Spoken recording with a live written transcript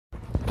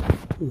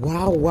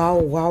Wow, wow,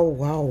 wow,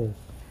 wow.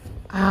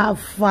 How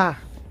far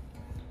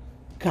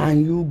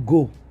can you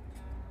go?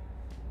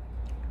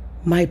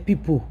 My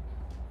people,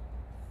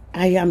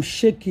 I am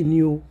shaking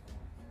you.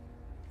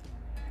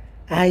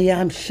 I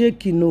am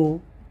shaking you.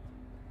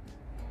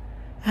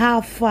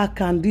 How far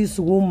can this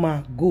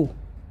woman go?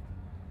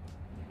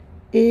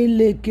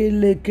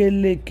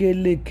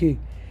 Leke.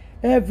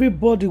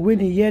 Everybody, when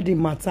you hear the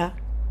matter,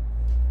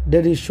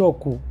 they dey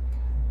shock you.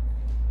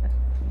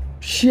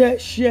 Share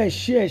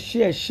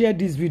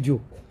this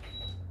video.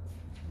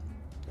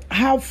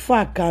 How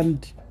far can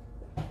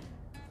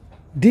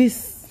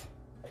this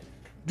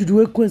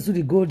Judy to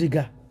the gold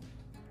digger?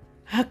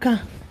 How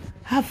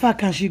far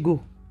can she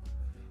go?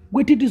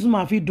 What did this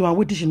woman fit do and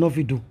what did she not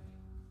fit do?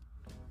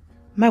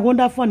 My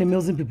wonderful and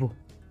amazing people.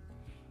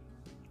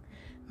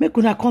 Make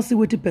una come see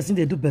what person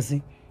they do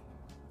person.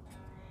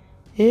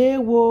 Hey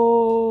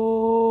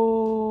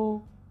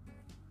whoa.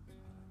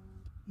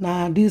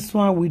 Now this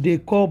one we dey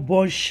call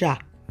Bonsha.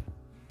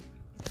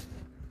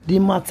 The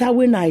matter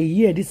when I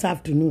hear this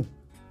afternoon.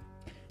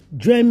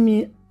 Join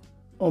me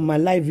on my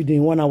live video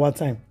in 1 hour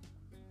time.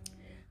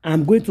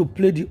 I'm going to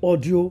play the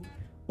audio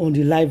on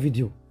the live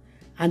video.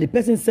 And the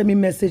person sent me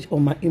message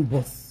on my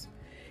inbox.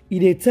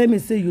 They tell me,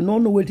 say, you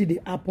don't know what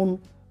did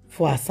happen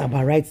for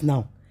Asaba right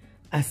now.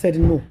 I said,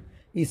 no.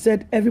 He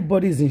said,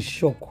 everybody is in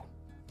shock.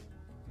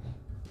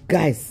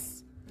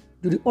 Guys,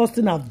 Judy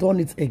Austin have done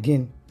it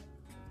again.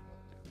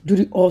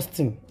 Judy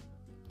Austin,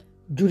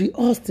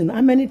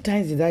 how many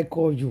times did I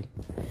call you?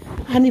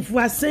 And if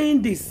we are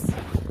saying this,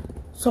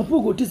 some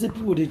people go to say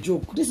people they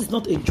joke. This is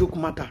not a joke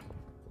matter.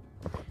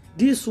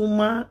 This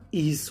woman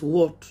is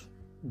what?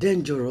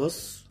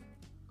 Dangerous,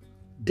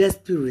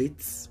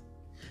 desperate.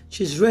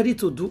 She's ready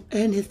to do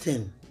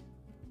anything.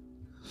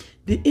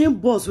 The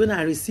inbox when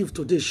I received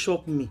today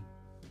shocked me.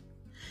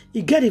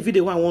 You get a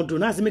video I want to do.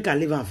 Now make I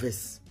leave her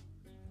first.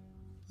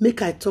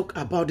 Make I talk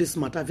about this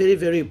matter. Very,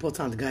 very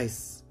important,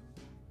 guys.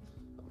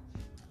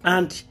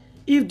 And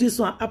if this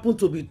one happened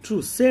to be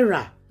true,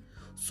 Sarah,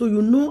 so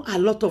you know a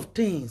lot of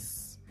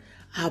things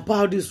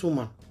about this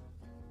woman.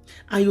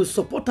 And you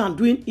support her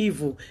doing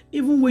evil,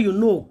 even when you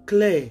know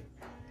clear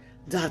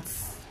that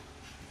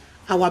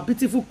our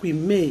beautiful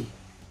Queen May,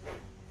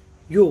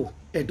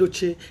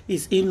 Yuledochie,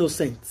 is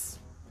innocent.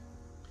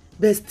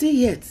 But still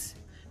yet,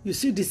 you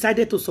still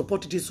decided to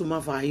support this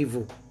woman for her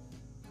evil.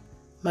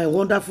 My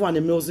wonderful and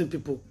amazing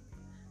people,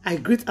 I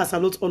greet and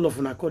salute all of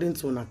you according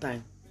to our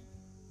time.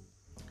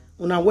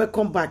 Una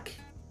welcome back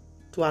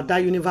to Ada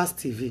Universe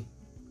TV.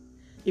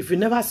 If you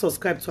never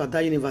subscribe to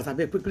Ada Universe, I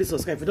beg quickly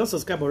subscribe. If you don't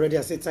subscribe already,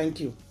 I say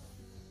thank you.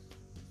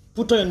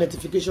 Put on your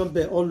notification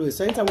bell always.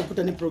 So anytime we put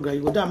any program,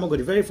 you go down among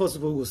the very first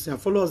people who will see and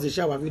follow us, they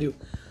share our video.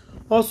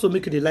 Also,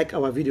 make sure they like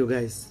our video,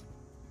 guys.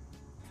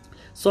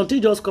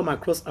 Something just come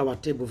across our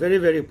table. Very,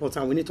 very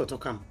important. We need to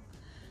talk about.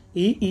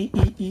 It's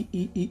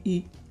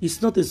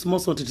not a small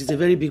something. It's a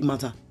very big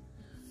matter.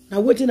 Now,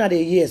 waiting at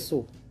a year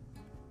so.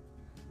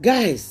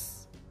 Guys,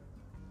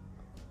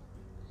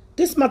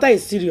 this matter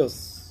is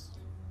serious.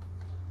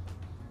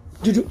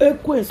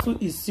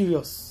 Juledochie is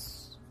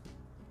serious.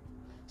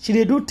 She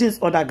dey do things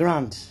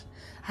underground.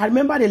 I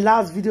remember the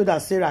last video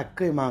that Sarah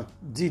came and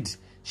did.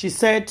 She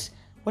said,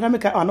 "When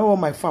I know what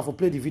my fan for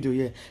play the video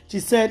here." She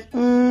said,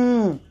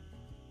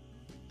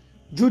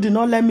 Judy,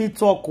 not let me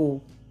talk.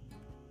 Oh.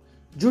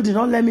 Judy,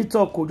 not let me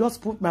talk. Oh.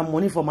 Just put my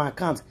money for my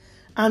account."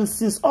 And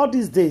since all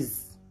these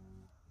days,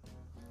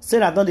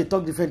 Sarah done they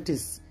talk different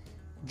things.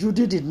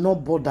 Judy did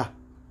not bother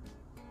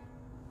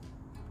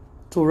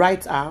to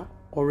write her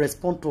or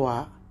respond to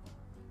her.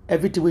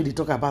 Everything we they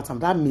talk about him.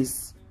 That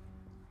means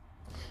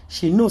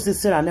she knows that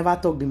Sarah never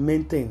talk the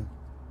main thing.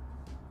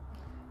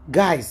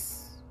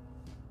 Guys,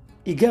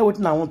 you get what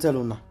I want to tell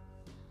you now.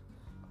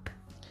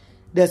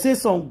 They say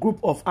some group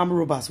of armed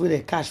robbers where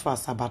they cash for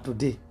Asaba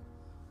today.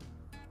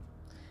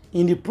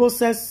 In the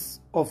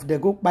process of they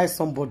go buy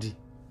somebody,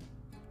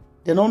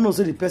 they don't know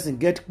so the person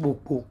get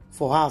kpokpo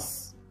for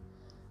house.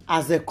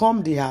 As they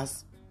come the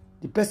house,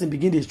 the person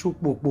begin to shoot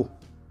kpokpo.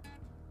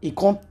 He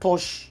can't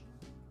touch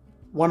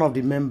one of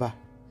the member.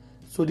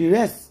 So the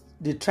rest,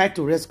 they try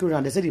to rescue her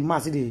and they say the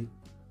man say they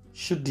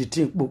shoot the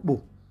thing,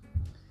 boom.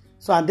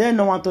 So and then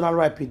no one turn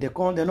around, they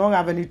don't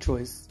have any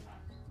choice.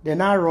 They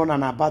now run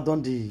and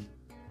abandon the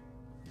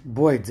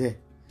boy there.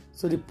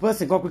 So the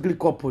person can quickly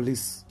call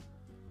police.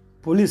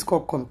 Police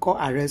call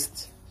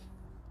arrest.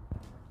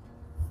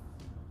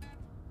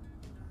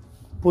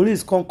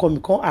 Police come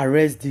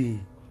arrest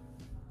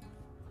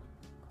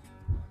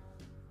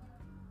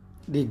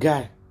the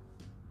guy.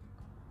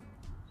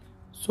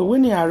 So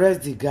when he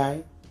arrest the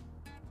guy,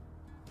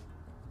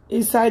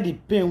 inside the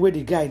pen where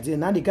the guy did,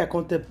 now the guy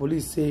contact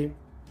police say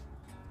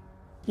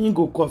he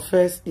go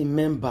confess in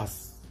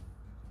members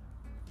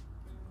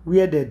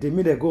where they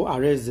mean they go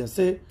arrest them.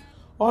 Say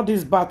all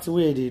this bad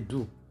way they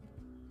do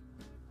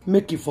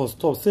make it for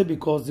stop. Say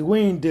because the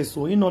way in there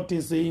so he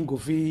nothing say he go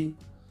fee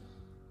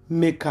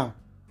make him.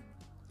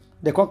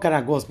 They can't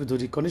carry go hospital.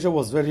 The condition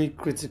was very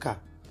critical.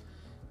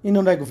 He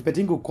know that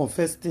he go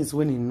confess things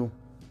when he know.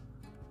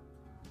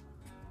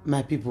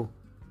 My people.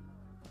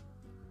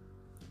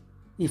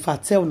 if I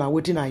tell now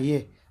waiting I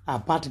hear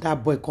about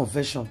that boy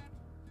confession.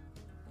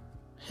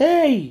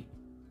 Hey!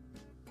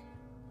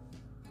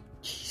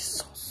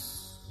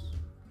 Jesus.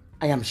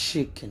 I am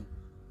shaking.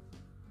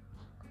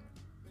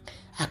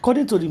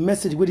 According to the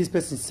message where this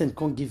person sent,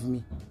 can't give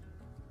me.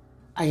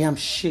 I am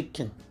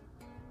shaking.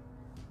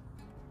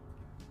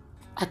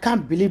 I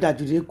can't believe that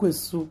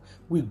Yuledochie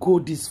will go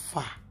this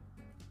far.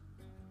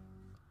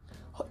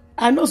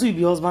 I know she'll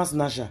be husband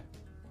snatcher.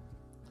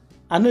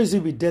 I know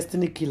she'll be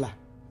destiny killer.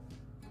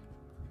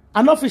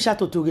 I know fish out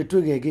to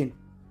Toge again.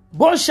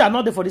 But shall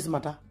not there for this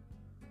matter.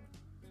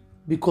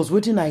 Because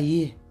waiting I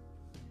hear,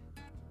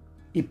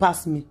 he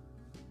passed me.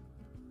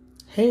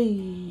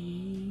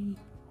 Hey.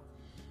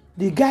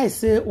 The guy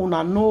say,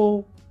 una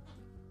know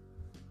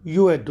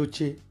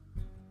Yuledochie.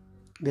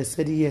 They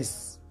said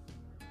yes.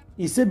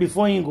 He said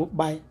before he go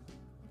by,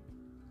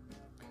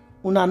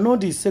 una know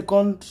the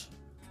second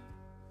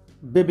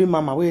baby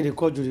mama where they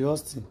call Judy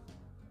Austin.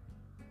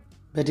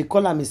 But they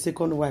call her my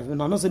second wife.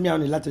 Una know say me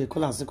only like to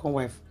call her second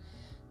wife.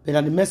 But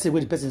on the message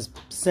where the person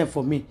sent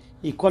for me,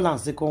 he call her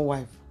second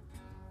wife.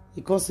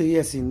 He can say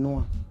yes, he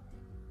know.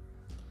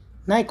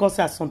 Now he can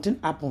say something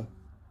happened.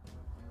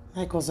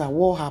 Now he can say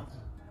what happened.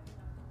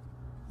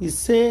 He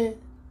say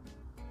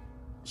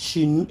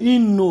he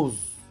knows,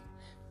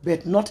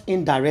 but not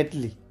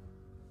indirectly.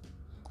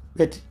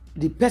 But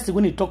the person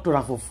when he talked to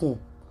her for phone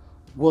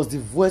was the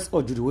voice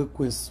of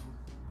Yuledochie.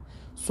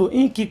 So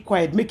in keep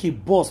quiet, make a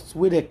boss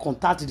where they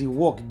contact the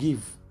work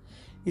give.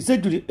 He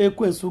said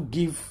Yuledochie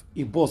give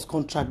a boss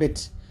contract,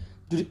 but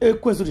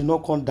Yuledochie did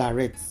not come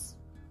direct.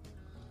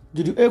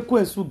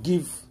 Yuledochie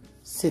give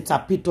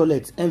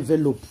Setapitolet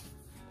envelope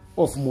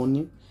of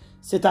money.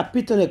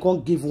 Setapitolet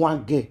can't give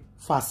one girl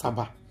for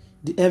Saba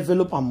the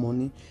envelope and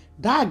money.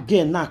 That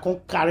girl now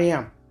can't carry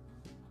him,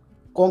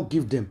 can't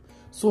give them.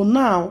 So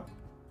now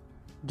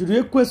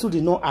Yuledochie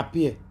did not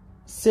appear.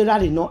 Sarah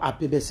did not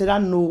appear, but Sarah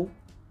know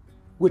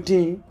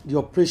waiting the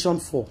operation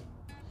for.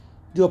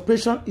 The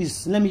operation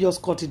is, let me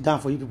just cut it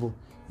down for you people,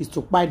 is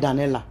to buy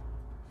Daniella.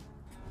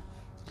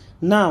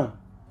 Now,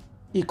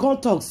 he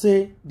can't talk,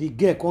 say the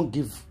girl can't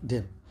give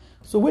them.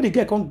 So when the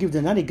girl can't give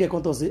them, now the girl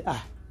can't talk, say,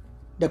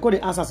 they call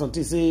the answer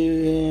something,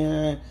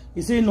 say,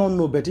 he say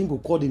no, but he go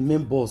call the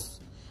main boss.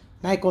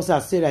 Now he can't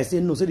say, I say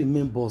no, say the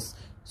main boss.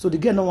 So the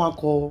girl no one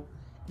call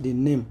the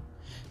name.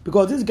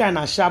 Because this guy is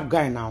a sharp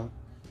guy now.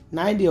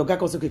 Now the guy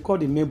can say, okay, call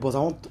the main boss, I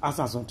want to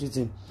answer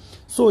something.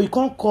 So he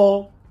can't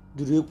call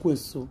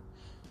Yuledochie.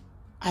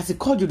 As he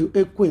called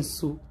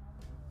Yuledochie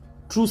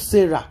through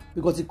Sarah,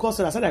 because he called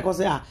Sarah, I can't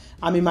say,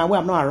 I'm in my way,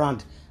 I'm not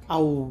around. I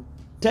will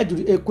tell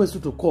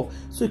Yuledochie to call.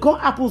 So it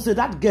can't happen, say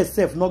that girl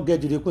self not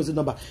get Yuledochie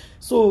number.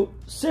 So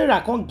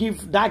Sarah can't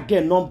give that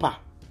girl number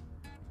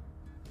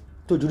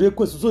to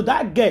Yuledochie. So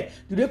that girl,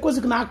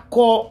 Yuledochie cannot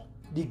call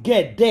the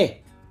girl there.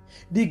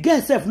 The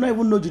girl self not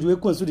even know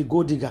Yuledochie the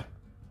gold digger.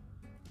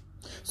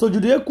 So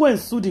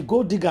Yuledochie the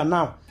gold digger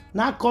now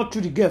call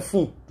through the girl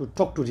phone to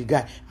talk to the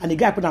guy, and the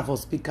guy put her for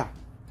speaker.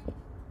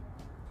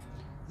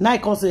 Now he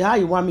can say, how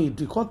you want me to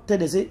do? He can't tell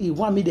them, say, he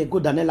want me to go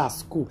Daniella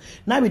school.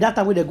 Now with that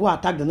time when they go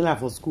attack Daniella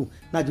for school,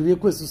 now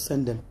Yuledochie to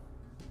send them.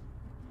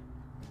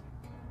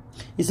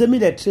 He said me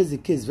they trace the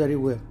case very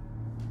well.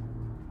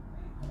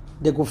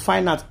 They go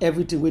find out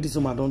everything where this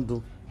woman don't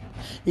do.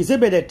 He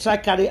said, but they try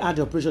carry out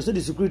the operation. So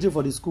the security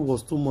for the school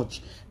was too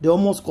much. They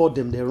almost called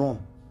them, they run.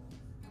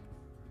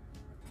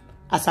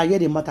 As I hear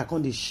the matter,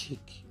 come they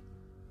shake.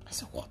 I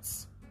said, what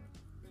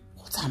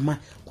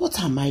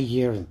am I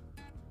hearing?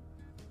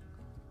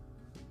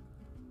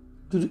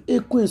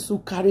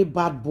 Yuledochie carry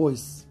bad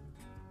boys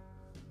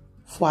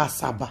for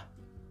Asaba.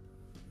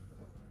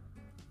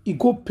 He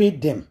go pay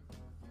them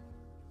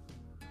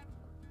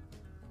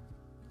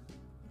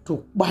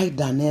to buy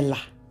Daniella.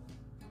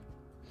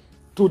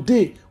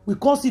 Today, we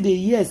can't see the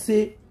year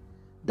say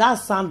that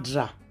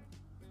Sandra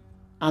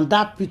and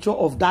that picture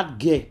of that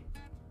girl,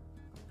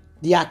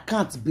 the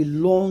account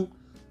belong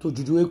to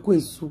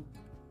Yuledochie.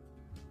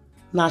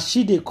 Now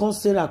she they come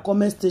Sarah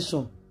comment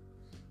station.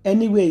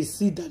 Anywhere you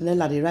see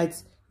Daniella, they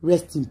write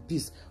rest in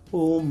peace.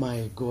 Oh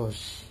my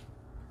gosh.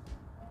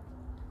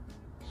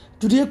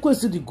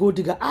 Yuledochie the gold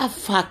digger, how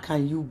far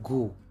can you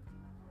go?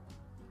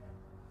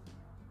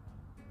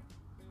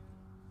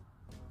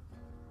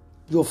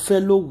 Your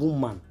fellow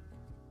woman,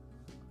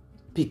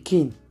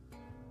 Pekin,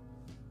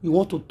 you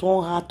want to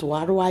turn her to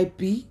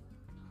RIP?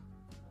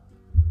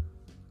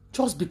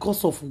 Just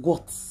because of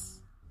what?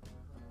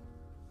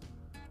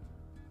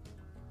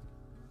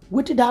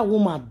 What did that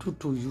woman do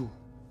to you?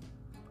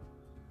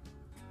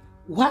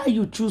 Why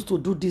you choose to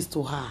do this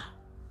to her?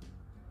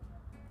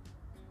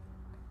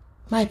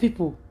 My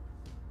people,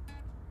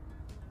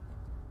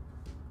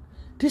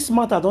 this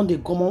matter don't they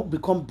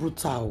become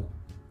brutal.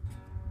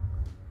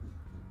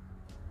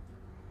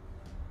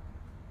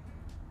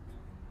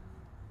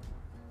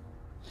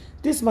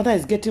 This matter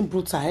is getting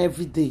brutal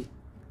every day.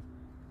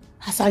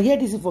 As I hear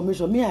this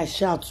information, me I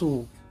shout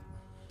too.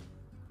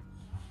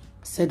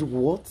 Said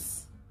what?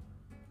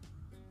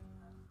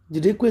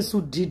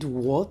 Yuledochie did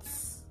what?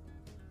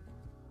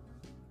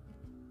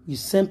 You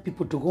send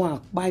people to go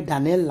and buy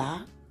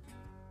Daniella.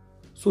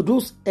 So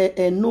those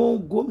no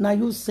go now.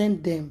 You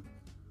send them,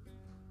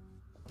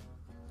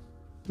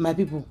 my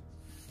people.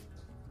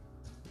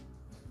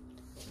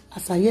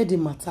 As I hear the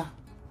matter,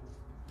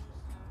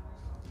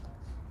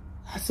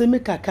 I say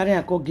make I carry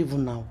and go give you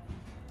now.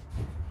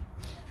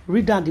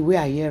 Read down the way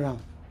I hear am.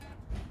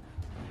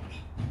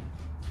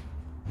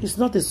 It's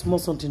not a small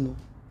something, no.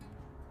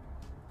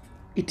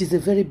 It is a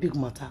very big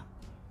matter.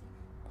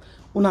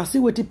 Una see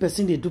what the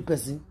person they do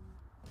person.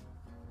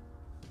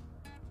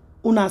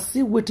 Una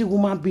see what the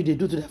woman being they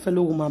do to their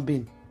fellow woman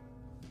being.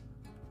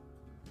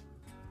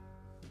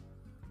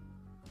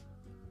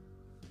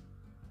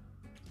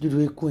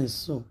 Judy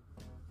so.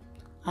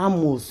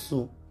 I'm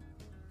also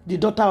the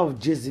daughter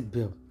of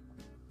Jezebel.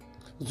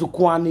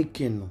 Zukwani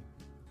Keno.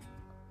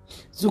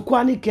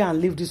 Zukwani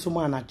can leave this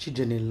woman and her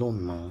children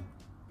alone now.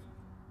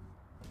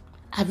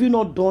 Have you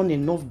not done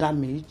enough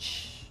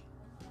damage?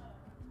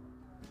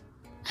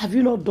 Have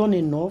you not done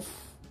enough?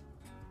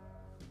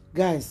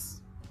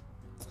 Guys,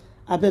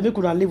 I bet we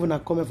could have leave on a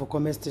comment for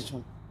comment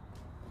station.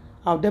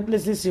 I'll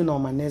definitely see you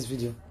on my next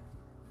video.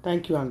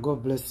 Thank you and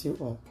God bless you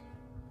all.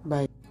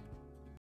 Bye.